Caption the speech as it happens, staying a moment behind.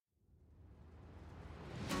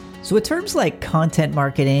So with terms like content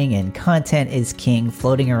marketing and content is king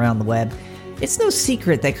floating around the web, it's no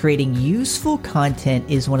secret that creating useful content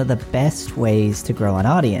is one of the best ways to grow an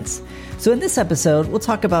audience. So in this episode, we'll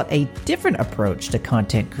talk about a different approach to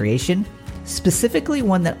content creation, specifically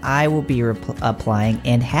one that I will be applying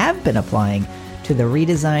and have been applying to the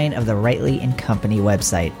redesign of the Rightly & Company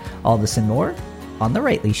website. All this and more on The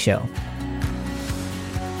Rightly Show.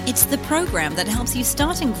 It's the program that helps you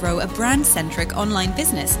start and grow a brand-centric online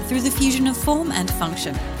business through the fusion of form and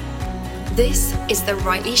function. This is The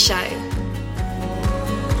Rightly Show.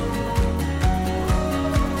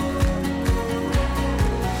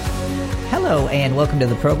 Hello and welcome to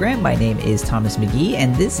the program. My name is Thomas McGee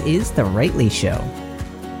and this is The Rightly Show.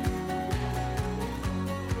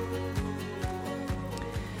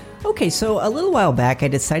 Okay, so a little while back, I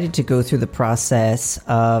decided to go through the process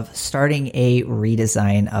of starting a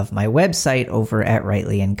redesign of my website over at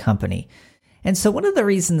Rightly & Company. And so one of the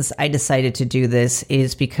reasons I decided to do this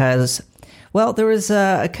is because, well, there was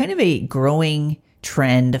a kind of a growing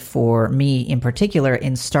trend for me in particular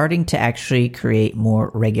in starting to actually create more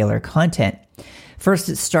regular content. First,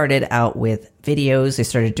 it started out with videos. I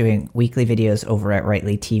started doing weekly videos over at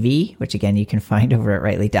Rightly TV, which again, you can find over at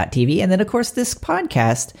rightly.tv. And then, of course, this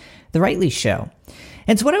podcast, The Rightly Show.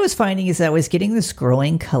 And so what I was finding is that I was getting this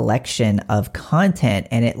growing collection of content,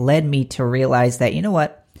 and it led me to realize that, you know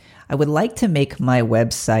what, I would like to make my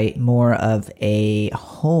website more of a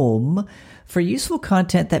home for useful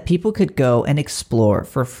content that people could go and explore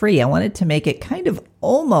for free. I wanted to make it kind of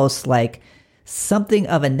almost like something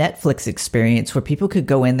of a Netflix experience where people could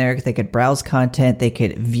go in there, they could browse content, they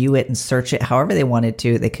could view it and search it however they wanted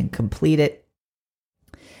to, they can complete it.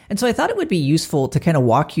 And so I thought it would be useful to kind of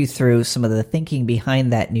walk you through some of the thinking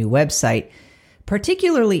behind that new website,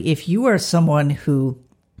 particularly if you are someone who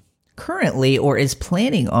currently or is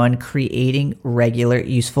planning on creating regular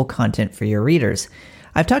useful content for your readers.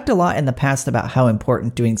 I've talked a lot in the past about how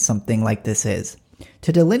important doing something like this is,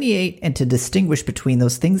 to delineate and to distinguish between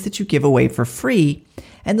those things that you give away for free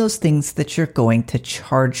and those things that you're going to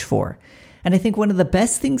charge for. And I think one of the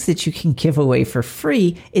best things that you can give away for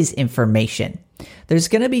free is information. There's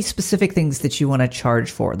going to be specific things that you want to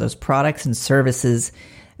charge for, those products and services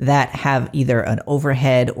that have either an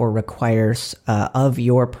overhead or requires of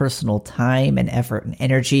your personal time and effort and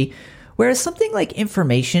energy. Whereas something like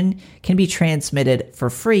information can be transmitted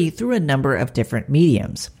for free through a number of different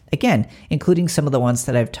mediums. Again, including some of the ones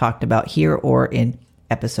that I've talked about here or in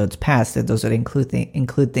episodes past. Those would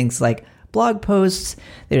include things like blog posts,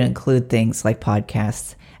 they would include things like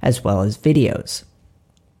podcasts, as well as videos.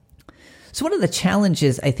 So one of the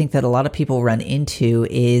challenges I think that a lot of people run into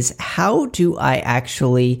is, how do I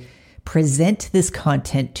actually present this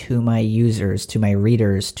content to my users, to my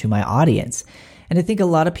readers, to my audience? And I think a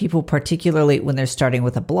lot of people, particularly when they're starting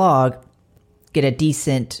with a blog, get a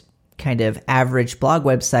decent kind of average blog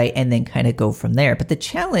website and then kind of go from there. But the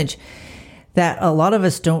challenge that a lot of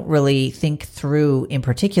us don't really think through in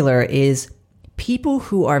particular is people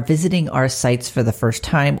who are visiting our sites for the first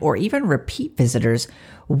time or even repeat visitors.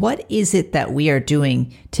 What is it that we are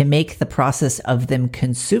doing to make the process of them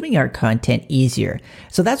consuming our content easier?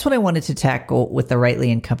 So that's what I wanted to tackle with the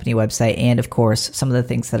Rightly & Company website. And of course, some of the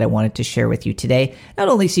things that I wanted to share with you today, not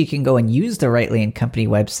only so you can go and use the Rightly & Company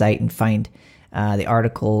website and find the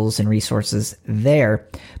articles and resources there,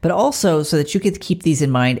 but also so that you could keep these in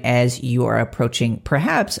mind as you are approaching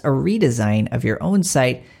perhaps a redesign of your own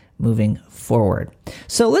site moving forward.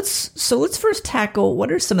 So let's first tackle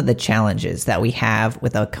what are some of the challenges that we have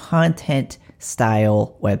with a content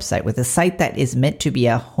style website, with a site that is meant to be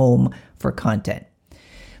a home for content.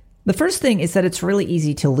 The first thing is that it's really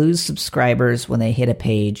easy to lose subscribers when they hit a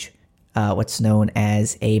page, what's known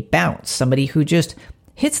as a bounce, somebody who just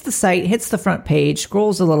hits the site, hits the front page,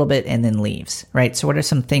 scrolls a little bit, and then leaves, right? So what are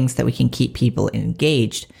some things that we can keep people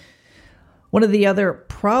engaged? One of the other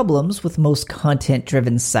problems with most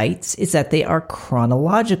content-driven sites is that they are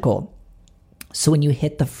chronological. So when you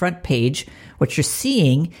hit the front page, what you're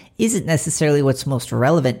seeing isn't necessarily what's most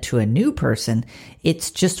relevant to a new person.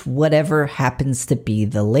 It's just whatever happens to be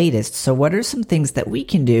the latest. So what are some things that we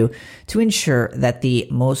can do to ensure that the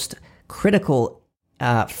most critical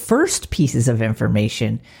first pieces of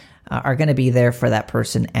information are going to be there for that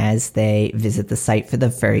person as they visit the site for the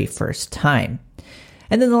very first time?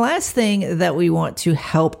 And then the last thing that we want to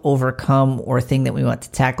help overcome, or thing that we want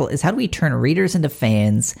to tackle, is how do we turn readers into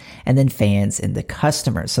fans and then fans into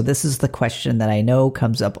customers? So this is the question that I know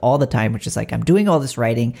comes up all the time, which is like, I'm doing all this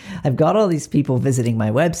writing, I've got all these people visiting my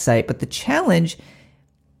website, but the challenge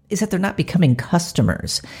is that they're not becoming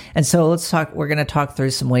customers. And so we're going to talk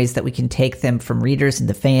through some ways that we can take them from readers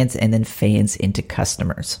into fans and then fans into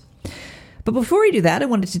customers. But before we do that, I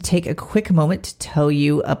wanted to take a quick moment to tell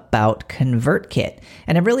you about ConvertKit.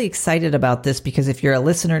 And I'm really excited about this because if you're a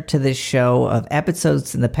listener to this show of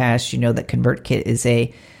episodes in the past, you know that ConvertKit is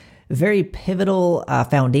a very pivotal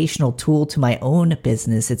foundational tool to my own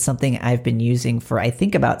business. It's something I've been using for, I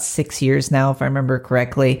think, about 6 years now, if I remember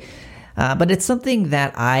correctly. But it's something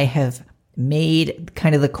that I have made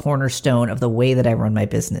kind of the cornerstone of the way that I run my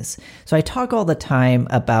business. So I talk all the time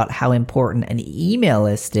about how important an email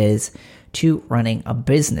list is to running a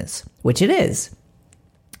business, which it is.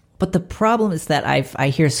 But the problem is that I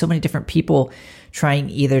hear so many different people trying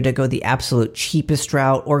either to go the absolute cheapest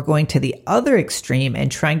route or going to the other extreme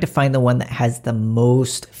and trying to find the one that has the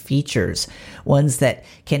most features, ones that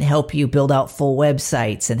can help you build out full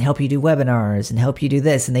websites and help you do webinars and help you do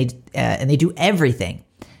this, and they do everything.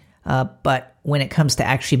 But when it comes to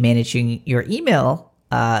actually managing your email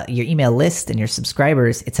list and your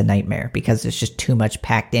subscribers, it's a nightmare because there's just too much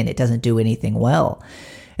packed in. It doesn't do anything well.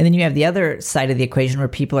 And then you have the other side of the equation where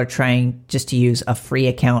people are trying just to use a free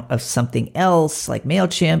account of something else like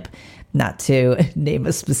MailChimp, not to name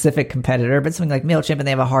a specific competitor, but something like MailChimp, and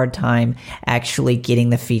they have a hard time actually getting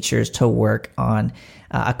the features to work on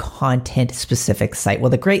a content-specific site. Well,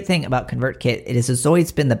 the great thing about ConvertKit, it has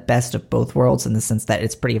always been the best of both worlds in the sense that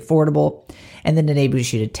it's pretty affordable, and then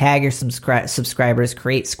enables you to tag your subscribers,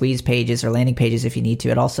 create squeeze pages or landing pages if you need to.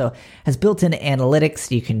 It also has built-in analytics.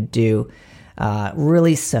 You can do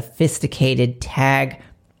really sophisticated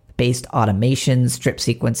tag-based automations, drip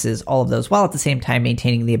sequences, all of those, while at the same time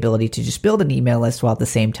maintaining the ability to just build an email list while at the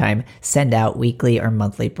same time send out weekly or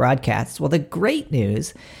monthly broadcasts. Well, the great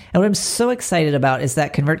news, and what I'm so excited about, is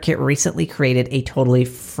that ConvertKit recently created a totally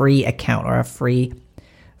free account, or a free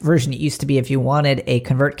version. It used to be if you wanted a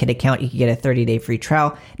ConvertKit account, you could get a 30-day free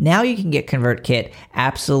trial. Now you can get ConvertKit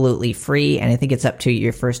absolutely free, and I think it's up to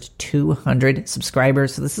your first 200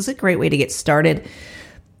 subscribers. So this is a great way to get started.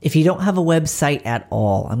 If you don't have a website at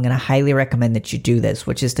all, I'm going to highly recommend that you do this,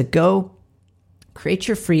 which is to go create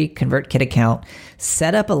your free ConvertKit account,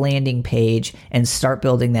 set up a landing page, and start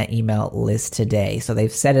building that email list today. So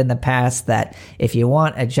they've said in the past that if you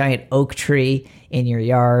want a giant oak tree in your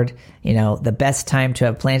yard, the best time to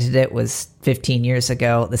have planted it was 15 years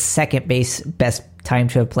ago. The second best time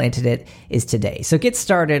to have planted it is today. So get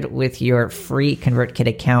started with your free ConvertKit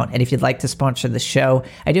account. And if you'd like to sponsor the show,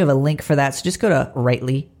 I do have a link for that. So just go to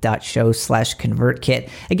rightly.show/ConvertKit.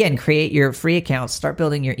 Again, create your free account, start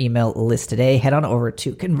building your email list today. Head on over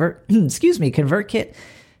to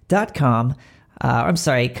ConvertKit.com.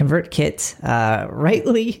 ConvertKit,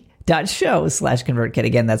 rightly.show/ConvertKit.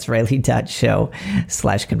 Again, that's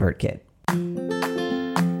rightly.show/ConvertKit.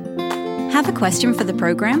 Have a question for the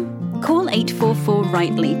program? Call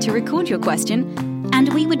 844-RIGHTLY to record your question,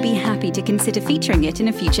 and we would be happy to consider featuring it in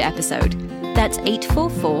a future episode. That's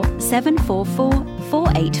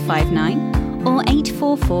 844-744-4859 or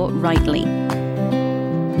 844-RIGHTLY.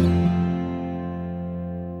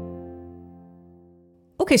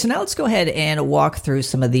 Okay, so now let's go ahead and walk through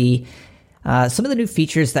some of the new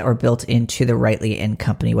features that were built into the Rightly &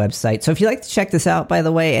 Company website. So if you'd like to check this out, by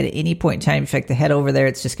the way, at any point in time, if you'd like to head over there,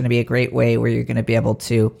 it's just going to be a great way where you're going to be able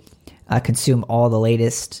to consume all the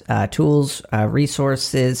latest tools,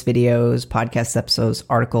 resources, videos, podcast episodes,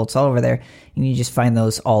 articles. It's all over there. And you just find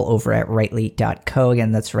those all over at rightly.co.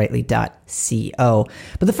 Again, that's rightly.co.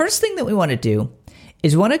 But the first thing that we want to do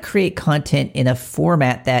is we want to create content in a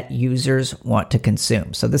format that users want to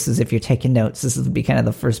consume. So this is, if you're taking notes, this would be kind of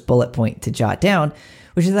the first bullet point to jot down,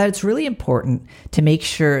 which is that it's really important to make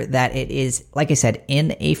sure that it is, like I said,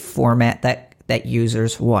 in a format that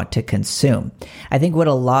users want to consume. I think what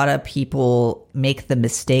a lot of people make the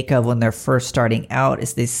mistake of when they're first starting out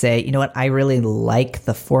is they say, you know what, I really like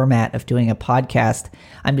the format of doing a podcast.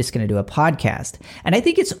 I'm just going to do a podcast. And I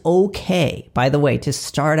think it's okay, by the way, to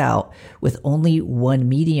start out with only one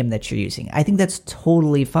medium that you're using. I think that's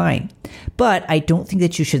totally fine. But I don't think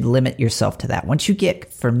that you should limit yourself to that. Once you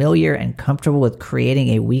get familiar and comfortable with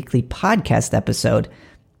creating a weekly podcast episode,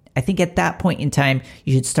 I think at that point in time,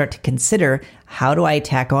 you should start to consider, how do I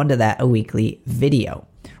tack onto that a weekly video?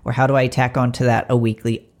 Or how do I tack onto that a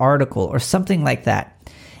weekly article or something like that?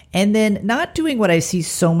 And then not doing what I see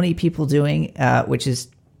so many people doing, which is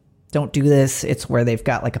don't do this. It's where they've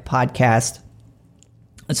got like a podcast.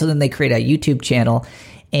 And so then they create a YouTube channel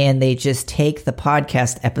and they just take the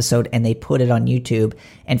podcast episode and they put it on YouTube.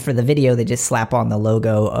 And for the video, they just slap on the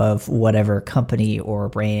logo of whatever company or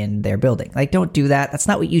brand they're building. Like, don't do that. That's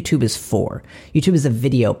not what YouTube is for. YouTube is a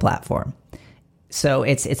video platform. So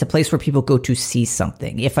it's a place where people go to see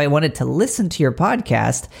something. If I wanted to listen to your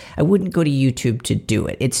podcast, I wouldn't go to YouTube to do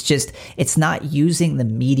it. It's not using the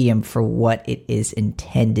medium for what it is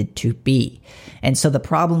intended to be. And so the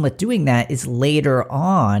problem with doing that is later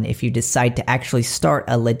on, if you decide to actually start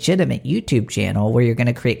a legitimate YouTube channel where you're going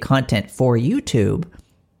to create content for YouTube,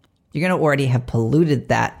 you're going to already have polluted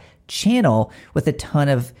that channel with a ton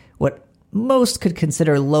of what most could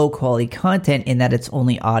consider low quality content in that it's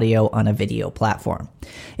only audio on a video platform.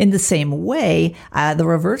 In the same way, the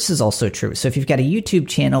reverse is also true. So if you've got a YouTube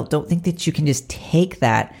channel, don't think that you can just take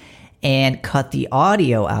that and cut the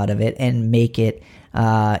audio out of it and make it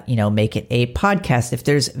a podcast. If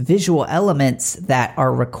there's visual elements that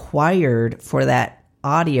are required for that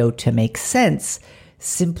audio to make sense,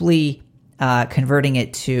 simply converting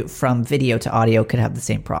it from video to audio could have the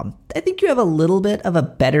same problem. I think you have a little bit of a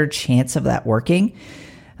better chance of that working,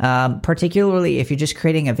 particularly if you're just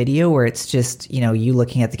creating a video where it's just, you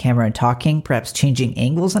looking at the camera and talking, perhaps changing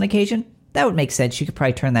angles on occasion. That would make sense. You could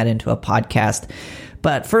probably turn that into a podcast.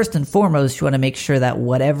 But first and foremost, you want to make sure that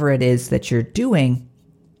whatever it is that you're doing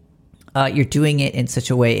it in such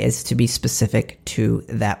a way as to be specific to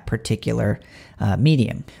that particular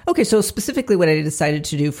medium. Okay, so specifically what I decided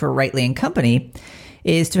to do for Rightly & Company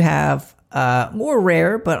is to have more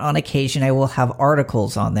rare, but on occasion I will have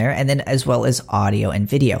articles on there, and then as well as audio and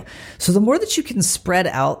video. So the more that you can spread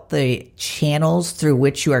out the channels through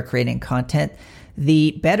which you are creating content,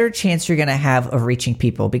 the better chance you're going to have of reaching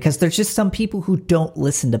people, because there's just some people who don't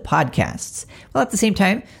listen to podcasts. Well, at the same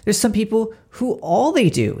time, there's some people who all they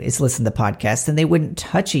do is listen to podcasts, and they wouldn't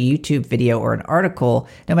touch a YouTube video or an article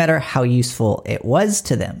no matter how useful it was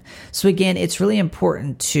to them. So again, it's really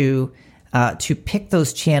important to pick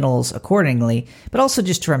those channels accordingly, but also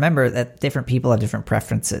just to remember that different people have different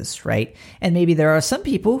preferences, right? And maybe there are some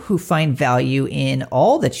people who find value in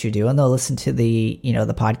all that you do, and they'll listen to the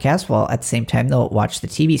podcast while at the same time they'll watch the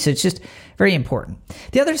TV. So it's just very important.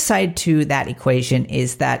 The other side to that equation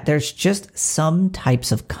is that there's just some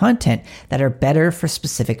types of content that are better for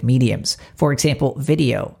specific mediums. For example,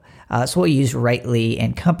 video. So we'll use Rightly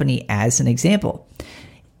 & Company as an example.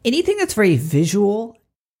 Anything that's very visual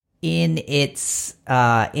in its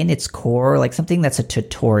core, like something that's a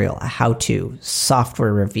tutorial, a how-to,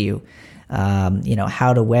 software review, how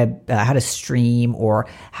to stream, or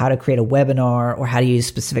how to create a webinar, or how to use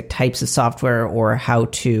specific types of software, or how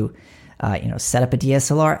to set up a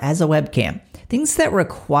DSLR as a webcam. Things that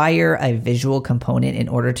require a visual component in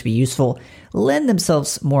order to be useful lend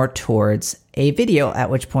themselves more towards a video, at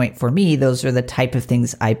which point, for me, those are the type of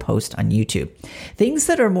things I post on YouTube. Things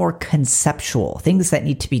that are more conceptual, things that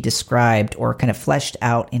need to be described or kind of fleshed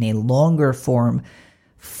out in a longer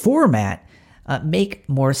format, make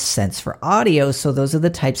more sense for audio. So those are the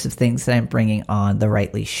types of things that I'm bringing on The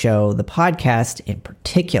Rightly Show, the podcast in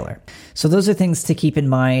particular. So those are things to keep in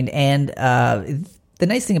mind. And the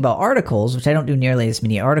nice thing about articles, which I don't do nearly as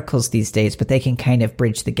many articles these days, but they can kind of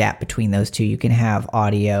bridge the gap between those two. You can have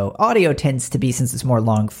audio. Audio tends to be, since it's more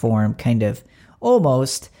long form, kind of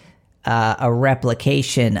almost a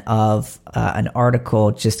replication of an article,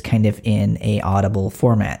 just kind of in a audible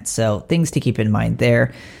format. So things to keep in mind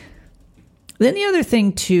there. Then the other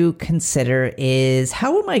thing to consider is,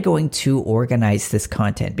 how am I going to organize this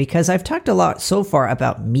content? Because I've talked a lot so far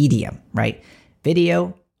about medium, right?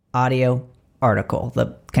 Video, audio, article,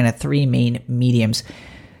 the kind of three main mediums.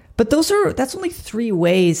 But that's only three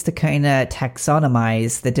ways to kind of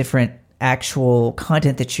taxonomize the different actual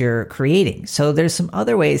content that you're creating. So there's some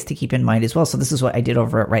other ways to keep in mind as well. So this is what I did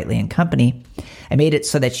over at Rightly & Company. I made it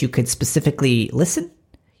so that you could specifically listen,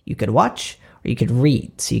 you could watch, or you could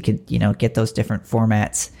read. So you could, get those different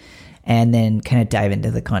formats and then kind of dive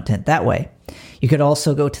into the content that way. You could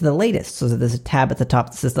also go to the latest. So there's a tab at the top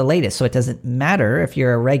that says the latest. So it doesn't matter if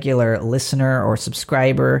you're a regular listener or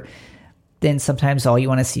subscriber, then sometimes all you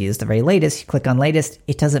want to see is the very latest. You click on latest.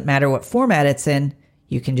 It doesn't matter what format it's in.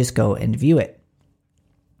 You can just go and view it.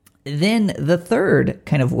 Then the third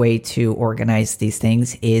kind of way to organize these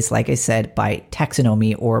things is, like I said, by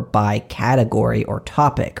taxonomy or by category or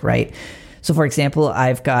topic, right? So for example,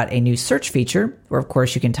 I've got a new search feature where, of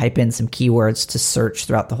course, you can type in some keywords to search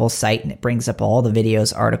throughout the whole site, and it brings up all the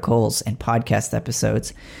videos, articles, and podcast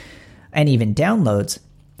episodes, and even downloads.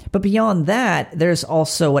 But beyond that, there's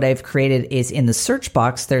also what I've created is in the search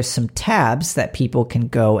box, there's some tabs that people can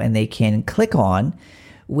go and they can click on,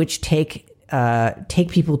 which take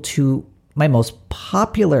people to my most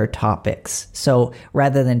popular topics. So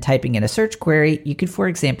rather than typing in a search query, you could, for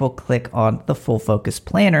example, click on the Full Focus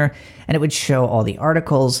Planner, and it would show all the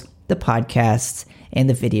articles, the podcasts, and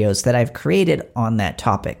the videos that I've created on that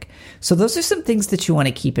topic. So those are some things that you want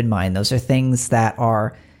to keep in mind. Those are things that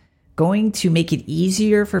are going to make it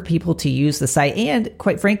easier for people to use the site and,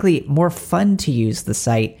 quite frankly, more fun to use the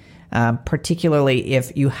site, particularly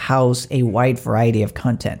if you house a wide variety of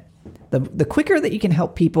content. The quicker that you can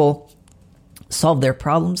help people solve their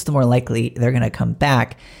problems, the more likely they're going to come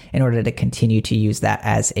back in order to continue to use that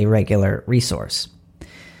as a regular resource.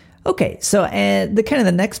 Okay, so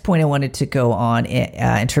the next point I wanted to go on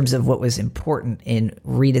in terms of what was important in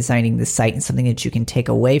redesigning the site and something that you can take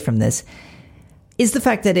away from this is the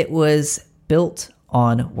fact that it was built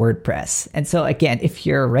on WordPress. And so again, if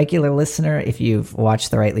you're a regular listener, if you've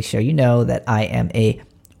watched The Rightly Show, you know that I am a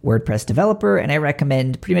WordPress developer and I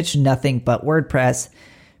recommend pretty much nothing but WordPress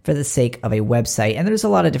for the sake of a website. And there's a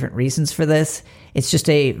lot of different reasons for this. It's just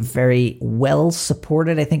a very well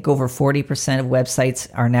supported, I think over 40% of websites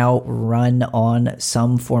are now run on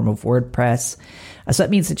some form of WordPress. So that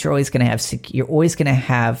means that you're always going to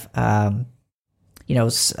have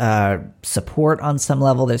support on some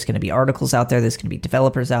level. There's going to be articles out there. There's going to be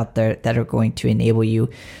developers out there that are going to enable you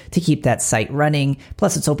to keep that site running.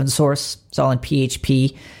 Plus, it's open source. It's all in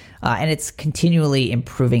PHP, and it's continually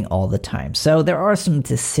improving all the time. So there are some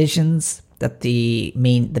decisions that the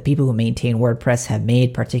people who maintain WordPress have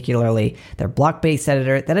made, particularly their block-based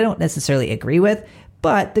editor, that I don't necessarily agree with.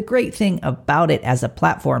 But the great thing about it as a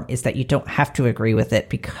platform is that you don't have to agree with it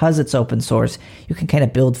because it's open source. You can kind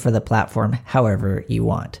of build for the platform however you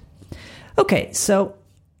want. Okay, so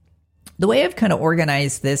the way I've kind of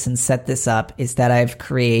organized this and set this up is that I've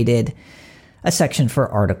created a section for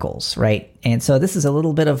articles, right? And so this is a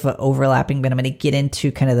little bit of overlapping, but I'm going to get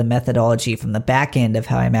into kind of the methodology from the back end of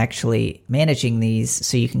how I'm actually managing these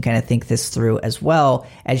so you can kind of think this through as well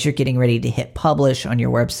as you're getting ready to hit publish on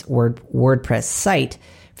your WordPress site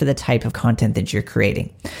for the type of content that you're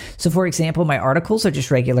creating. So for example, my articles are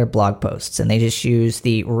just regular blog posts and they just use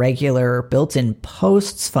the regular built-in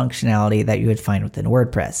posts functionality that you would find within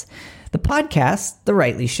WordPress. The podcast, The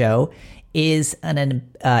Rightly Show, is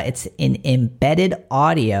it's an embedded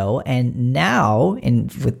audio, and now,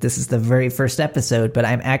 this is the very first episode, but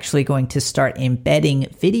I'm actually going to start embedding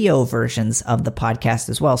video versions of the podcast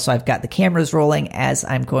as well. So I've got the cameras rolling as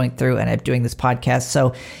I'm going through and I'm doing this podcast.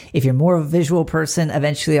 So if you're more of a visual person,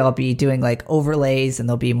 eventually I'll be doing like overlays and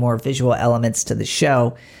there'll be more visual elements to the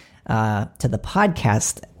show. To the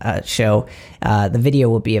podcast show, the video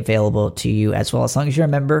will be available to you as well, as long as you're a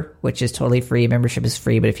member, which is totally free. Membership is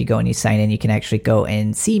free, but if you go and you sign in, you can actually go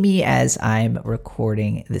and see me as I'm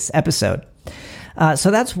recording this episode.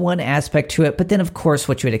 So that's one aspect to it. But then, of course,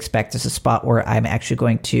 what you would expect is a spot where I'm actually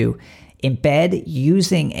going to embed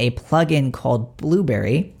using a plugin called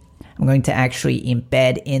Blueberry. I'm going to actually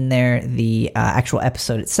embed in there the actual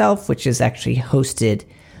episode itself, which is actually hosted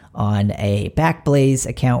on a Backblaze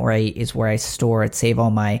account where I store and save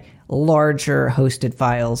all my larger hosted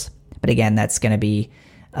files. But again, that's going to be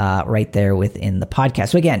right there within the podcast.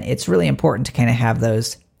 So again, it's really important to kind of have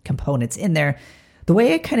those components in there. The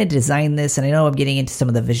way I kind of designed this, and I know I'm getting into some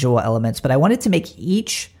of the visual elements, but I wanted to make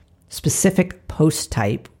each specific post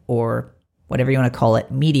type, or whatever you want to call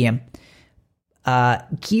it, medium,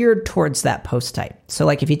 geared towards that post type. So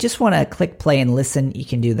like if you just want to click play and listen, you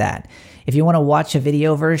can do that. If you want to watch a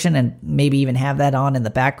video version and maybe even have that on in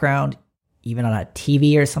the background, even on a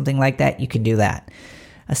TV or something like that, you can do that.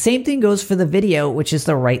 Same thing goes for the video, which is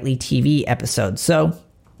the Rightly TV episode. So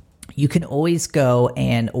you can always go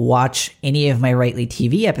and watch any of my Rightly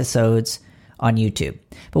TV episodes on YouTube.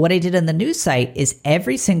 But what I did on the new site is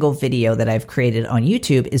every single video that I've created on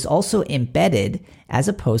YouTube is also embedded as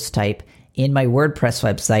a post type in my WordPress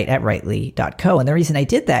website at rightly.co. And the reason I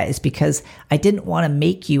did that is because I didn't want to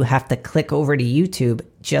make you have to click over to YouTube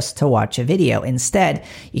just to watch a video. Instead,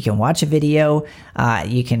 you can watch a video,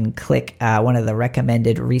 you can click one of the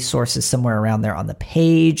recommended resources somewhere around there on the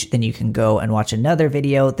page, then you can go and watch another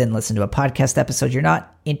video, then listen to a podcast episode. You're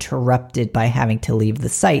not interrupted by having to leave the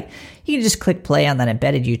site. You can just click play on that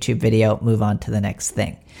embedded YouTube video, move on to the next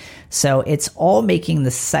thing. So it's all making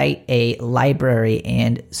the site a library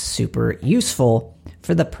and super useful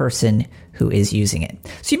for the person who is using it.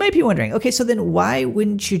 So you might be wondering, okay, so then why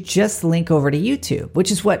wouldn't you just link over to YouTube? Which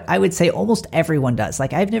is what I would say almost everyone does.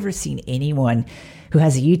 Like I've never seen anyone who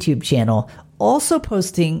has a YouTube channel also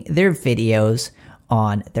posting their videos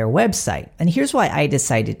on their website. And here's why I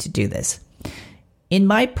decided to do this. In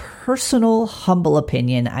my personal humble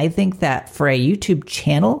opinion, I think that for a YouTube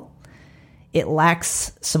channel, it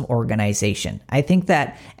lacks some organization. I think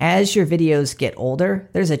that as your videos get older,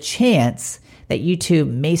 there's a chance that YouTube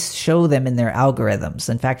may show them in their algorithms.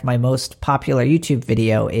 In fact, my most popular YouTube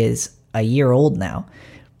video is a year old now.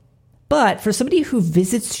 But for somebody who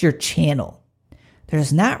visits your channel,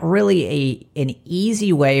 there's not really an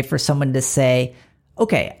easy way for someone to say,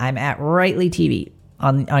 okay, I'm at Rightly TV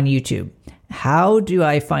on YouTube. How do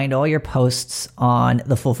I find all your posts on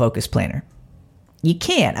the Full Focus Planner? You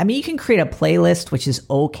can't. I mean, you can create a playlist, which is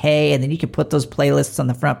okay, and then you can put those playlists on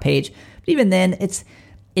the front page. But even then, it's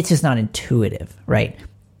just not intuitive, right?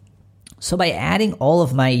 So by adding all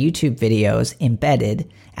of my YouTube videos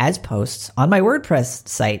embedded as posts on my WordPress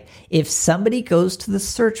site, if somebody goes to the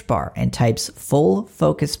search bar and types Full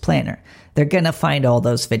Focus Planner, they're going to find all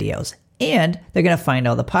those videos, and they're going to find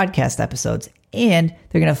all the podcast episodes, and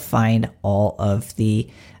they're going to find all of the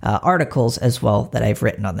articles as well that I've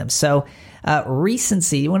written on them. So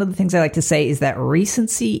recency, one of the things I like to say is that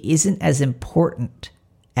recency isn't as important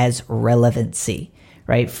as relevancy,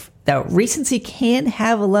 right? Now, recency can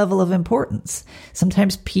have a level of importance.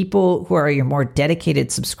 Sometimes people who are your more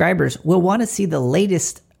dedicated subscribers will want to see the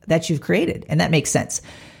latest that you've created, and that makes sense.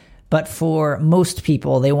 But for most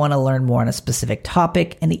people, they want to learn more on a specific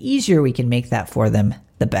topic, and the easier we can make that for them,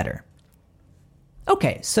 the better.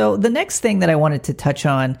 Okay, so the next thing that I wanted to touch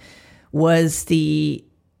on was the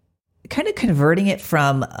kind of converting it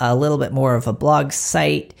from a little bit more of a blog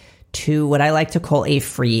site to what I like to call a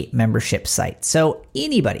free membership site. So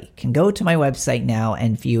anybody can go to my website now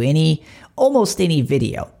and view almost any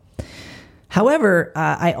video. However,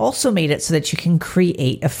 I also made it so that you can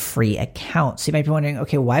create a free account. So you might be wondering,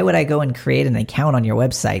 okay, why would I go and create an account on your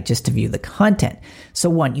website just to view the content? So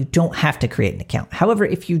one, you don't have to create an account. However,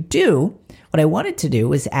 if you do, what I wanted to do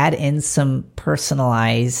was add in some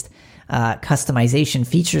personalized customization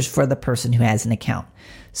features for the person who has an account.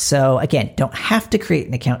 So again, don't have to create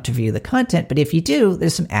an account to view the content, but if you do,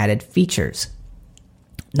 there's some added features.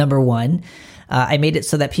 Number one, I made it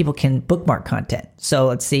so that people can bookmark content. So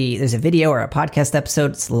let's see, there's a video or a podcast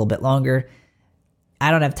episode. It's a little bit longer. I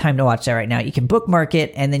don't have time to watch that right now. You can bookmark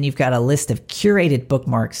it, and then you've got a list of curated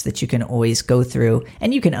bookmarks that you can always go through,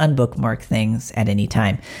 and you can unbookmark things at any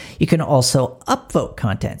time. You can also upvote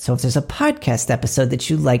content. So if there's a podcast episode that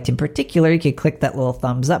you liked in particular, you can click that little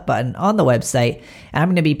thumbs up button on the website, and I'm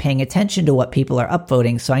going to be paying attention to what people are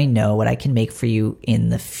upvoting so I know what I can make for you in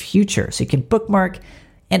the future. So you can bookmark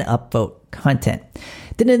and upvote content.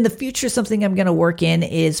 Then in the future, something I'm going to work in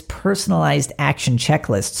is personalized action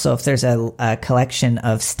checklists. So if there's a collection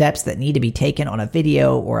of steps that need to be taken on a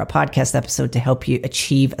video or a podcast episode to help you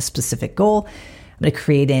achieve a specific goal, I'm going to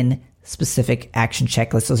create in specific action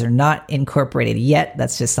checklists. Those are not incorporated yet.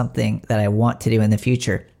 That's just something that I want to do in the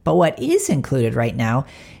future. But what is included right now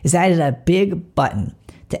is I added a big button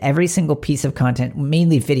to every single piece of content,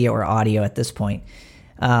 mainly video or audio at this point,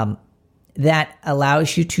 that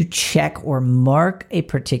allows you to check or mark a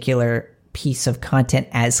particular piece of content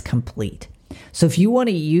as complete. So if you want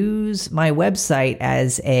to use my website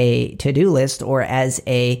as a to-do list or as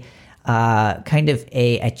a kind of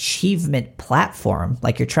a achievement platform,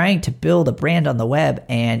 like you're trying to build a brand on the web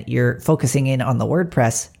and you're focusing in on the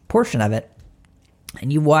WordPress portion of it,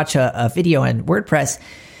 and you watch a video on WordPress,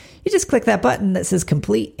 you just click that button that says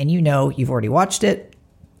complete, and you know you've already watched it.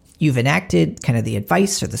 You've enacted kind of the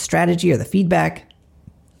advice or the strategy or the feedback,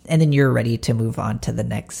 and then you're ready to move on to the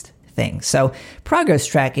next thing. So progress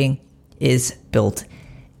tracking is built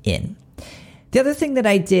in. The other thing that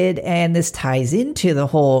I did, and this ties into the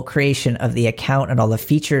whole creation of the account and all the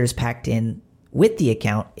features packed in with the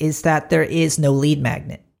account, is that there is no lead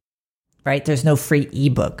magnet, right? There's no free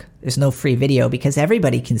ebook. There's no free video because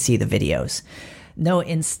everybody can see the videos. No,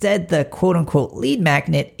 instead, the quote-unquote lead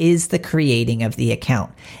magnet is the creating of the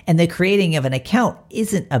account. And the creating of an account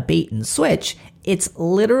isn't a bait and switch. It's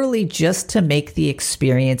literally just to make the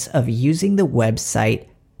experience of using the website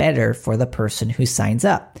better for the person who signs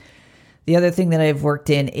up. The other thing that I've worked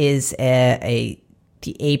in is the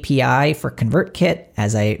API for ConvertKit.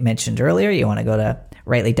 As I mentioned earlier, you want to go to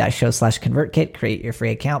rightly.show/ConvertKit, create your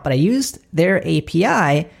free account. But I used their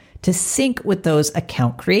API to sync with those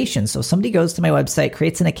account creations. So somebody goes to my website,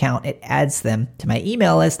 creates an account, it adds them to my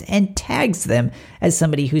email list and tags them as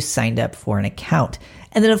somebody who signed up for an account.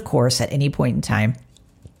 And then of course, at any point in time,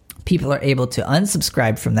 people are able to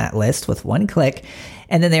unsubscribe from that list with one click.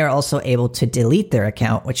 And then they are also able to delete their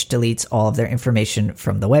account, which deletes all of their information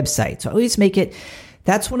from the website. So I always make it.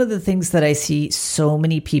 That's one of the things that I see so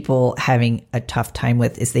many people having a tough time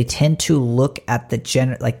with is they tend to look at the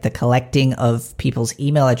the collecting of people's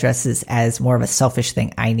email addresses as more of a selfish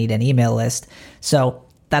thing. I need an email list. So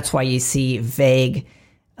that's why you see vague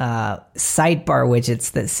sidebar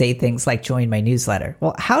widgets that say things like join my newsletter.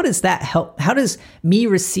 Well, how does that help? How does me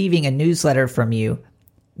receiving a newsletter from you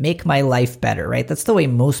make my life better, right? That's the way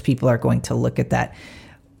most people are going to look at that.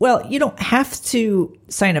 Well, you don't have to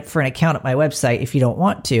sign up for an account at my website if you don't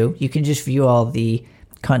want to. You can just view all the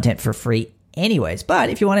content for free anyways. But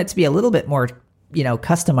if you want it to be a little bit more,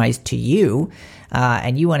 customized to you,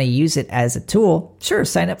 and you want to use it as a tool, sure,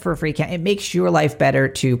 sign up for a free account. It makes your life better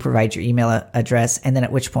to provide your email address, and then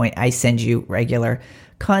at which point I send you regular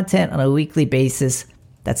content on a weekly basis.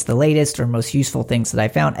 That's the latest or most useful things that I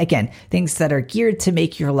found. Again, things that are geared to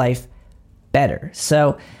make your life better.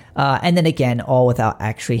 So, and then again, all without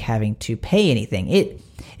actually having to pay anything.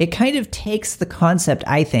 It kind of takes the concept,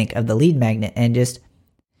 I think, of the lead magnet and just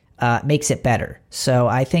makes it better. So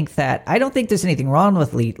I don't think there's anything wrong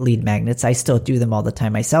with lead magnets. I still do them all the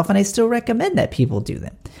time myself, and I still recommend that people do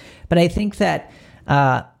them. But I think that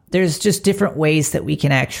there's just different ways that we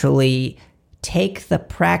can actually take the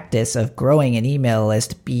practice of growing an email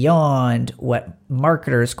list beyond what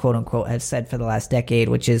marketers, quote unquote, have said for the last decade,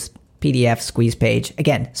 which is PDF, squeeze page.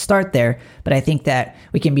 Again, start there, but I think that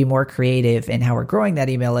we can be more creative in how we're growing that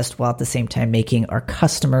email list while at the same time making our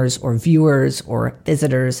customers or viewers or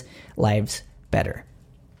visitors' lives better.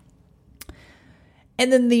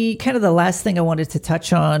 And then the last thing I wanted to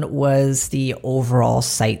touch on was the overall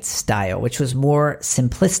site style, which was more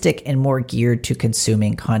simplistic and more geared to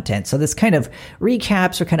consuming content. So this kind of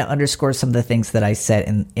recaps or kind of underscores some of the things that I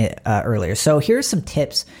said earlier. So here's some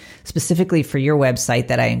tips specifically for your website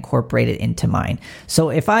that I incorporated into mine. So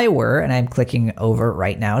if I were, and I'm clicking over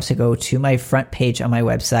right now to go to my front page on my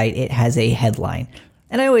website, it has a headline.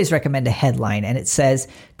 And I always recommend a headline, and it says,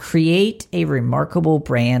 create a remarkable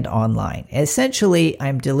brand online. Essentially,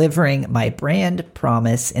 I'm delivering my brand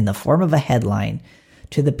promise in the form of a headline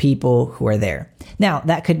to the people who are there. Now,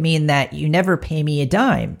 that could mean that you never pay me a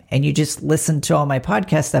dime and you just listen to all my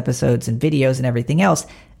podcast episodes and videos and everything else.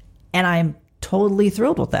 And I'm totally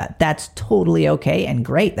thrilled with that. That's totally okay and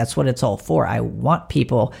great. That's what it's all for. I want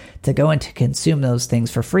people to go and to consume those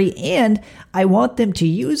things for free, and I want them to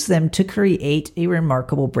use them to create a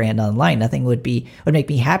remarkable brand online. Nothing would make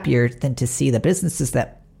me happier than to see the businesses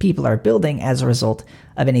that people are building as a result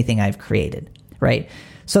of anything I've created, right?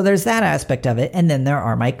 So there's that aspect of it. And then there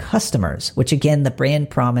are my customers, which again, the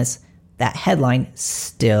brand promise, that headline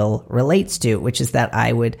still relates to, which is that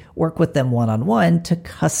I would work with them one-on-one to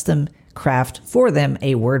custom craft for them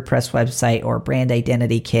a WordPress website or brand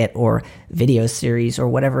identity kit or video series or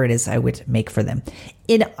whatever it is I would make for them.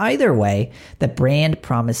 In either way, the brand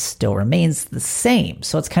promise still remains the same.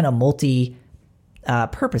 So it's kind of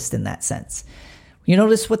multi-purposed in that sense. You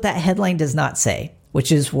notice what that headline does not say,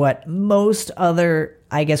 which is what most other,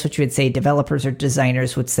 I guess what you would say, developers or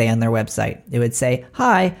designers would say on their website. It would say,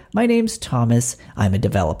 hi, my name's Thomas, I'm a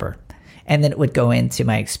developer. And then it would go into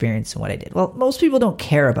my experience and what I did. Well, most people don't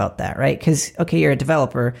care about that, right? Because, okay, you're a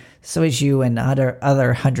developer, so is you and other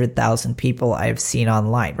 100,000 people I've seen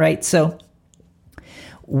online, right? So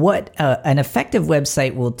what an effective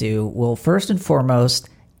website will do will first and foremost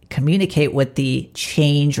communicate what the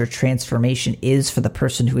change or transformation is for the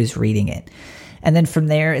person who is reading it. And then from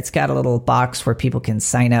there, it's got a little box where people can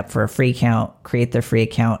sign up for a free account, create their free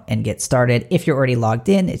account, and get started. If you're already logged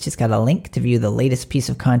in, it's just got a link to view the latest piece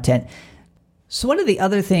of content. So one of the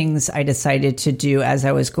other things I decided to do as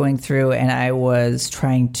I was going through and I was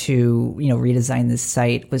trying to, redesign this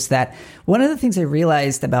site was that one of the things I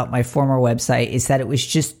realized about my former website is that it was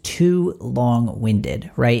just too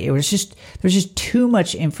long-winded, right? There was just too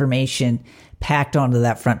much information packed onto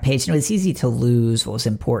that front page, and it was easy to lose what was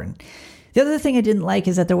important. The other thing I didn't like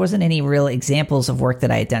is that there wasn't any real examples of work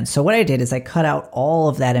that I had done. So what I did is I cut out all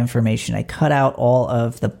of that information. I cut out all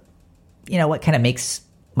of the, what kind of makes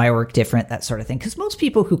my work different, that sort of thing. Because most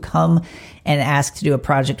people who come and ask to do a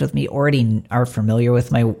project with me already are familiar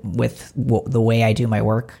with the way I do my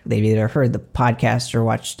work. They've either heard the podcast or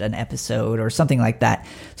watched an episode or something like that.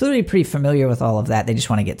 So they're pretty familiar with all of that. They just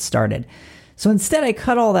want to get started. So instead, I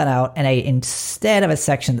cut all that out, and instead of a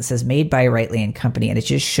section that says made by Rightly & Company, and it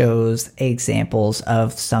just shows examples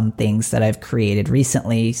of some things that I've created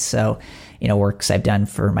recently. So, works I've done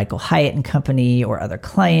for Michael Hyatt & Company or other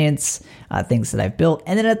clients, things that I've built.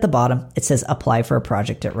 And then at the bottom, it says apply for a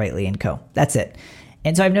project at Rightly & Co. That's it.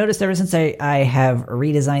 And so I've noticed ever since I have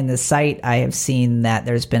redesigned this site, I have seen that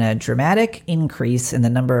there's been a dramatic increase in the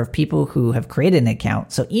number of people who have created an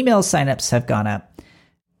account. So email signups have gone up.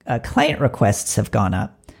 Client requests have gone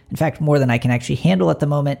up. In fact, more than I can actually handle at the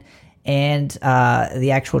moment. And the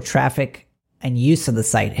actual traffic and use of the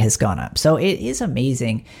site has gone up. So it is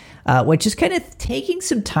amazing, which is kind of taking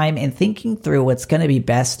some time and thinking through what's going to be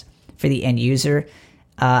best for the end user,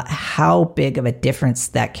 how big of a difference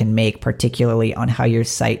that can make, particularly on how your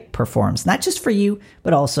site performs, not just for you,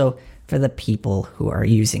 but also for the people who are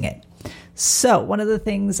using it. So one of the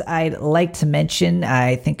things I'd like to mention,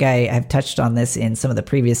 I think I've touched on this in some of the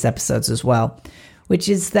previous episodes as well, which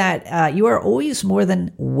is that you are always more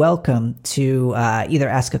than welcome to either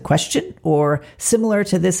ask a question or, similar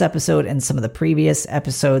to this episode and some of the previous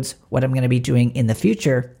episodes, what I'm going to be doing in the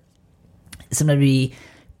future is I'm going to be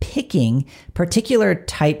picking particular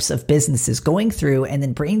types of businesses, going through and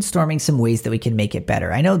then brainstorming some ways that we can make it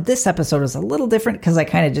better. I know this episode was a little different because I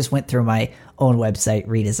kind of just went through my own website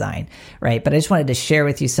redesign, right? But I just wanted to share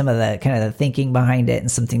with you some of the kind of the thinking behind it and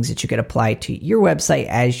some things that you could apply to your website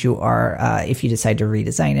as you are, if you decide to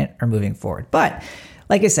redesign it or moving forward. But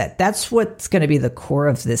like I said, that's what's going to be the core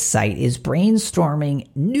of this site, is brainstorming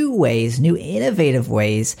new ways, new innovative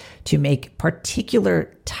ways to make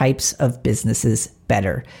particular types of businesses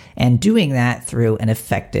better, and doing that through an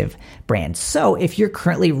effective brand. So if you're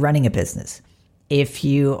currently running a business, if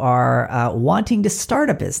you are wanting to start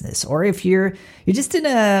a business, or if you're just in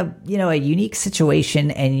a unique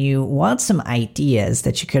situation and you want some ideas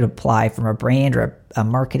that you could apply from a brand or a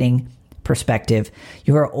marketing perspective,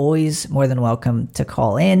 you are always more than welcome to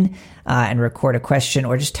call in and record a question,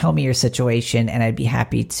 or just tell me your situation, and I'd be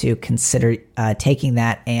happy to consider taking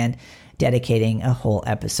that and dedicating a whole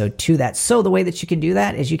episode to that. So the way that you can do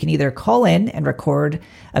that is you can either call in and record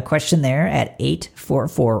a question there at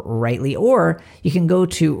 844-RIGHTLY, or you can go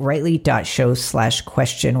to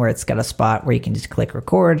rightly.show/question, where it's got a spot where you can just click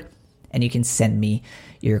record and you can send me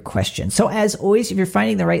your question. So as always, if you're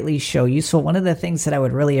finding the Rightly Show useful, one of the things that I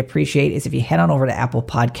would really appreciate is if you head on over to Apple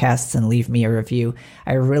Podcasts and leave me a review.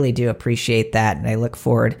 I really do appreciate that, and I look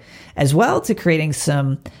forward as well to creating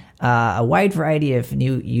a wide variety of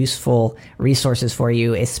new useful resources for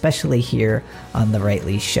you, especially here on the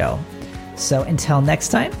Rightly Show. So until next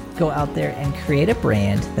time, go out there and create a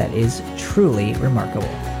brand that is truly remarkable.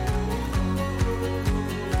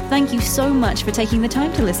 Thank you so much for taking the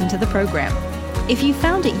time to listen to the program. If you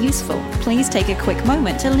found it useful, please take a quick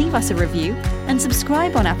moment to leave us a review and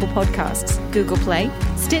subscribe on Apple Podcasts, Google Play,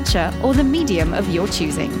 Stitcher, or the medium of your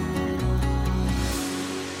choosing.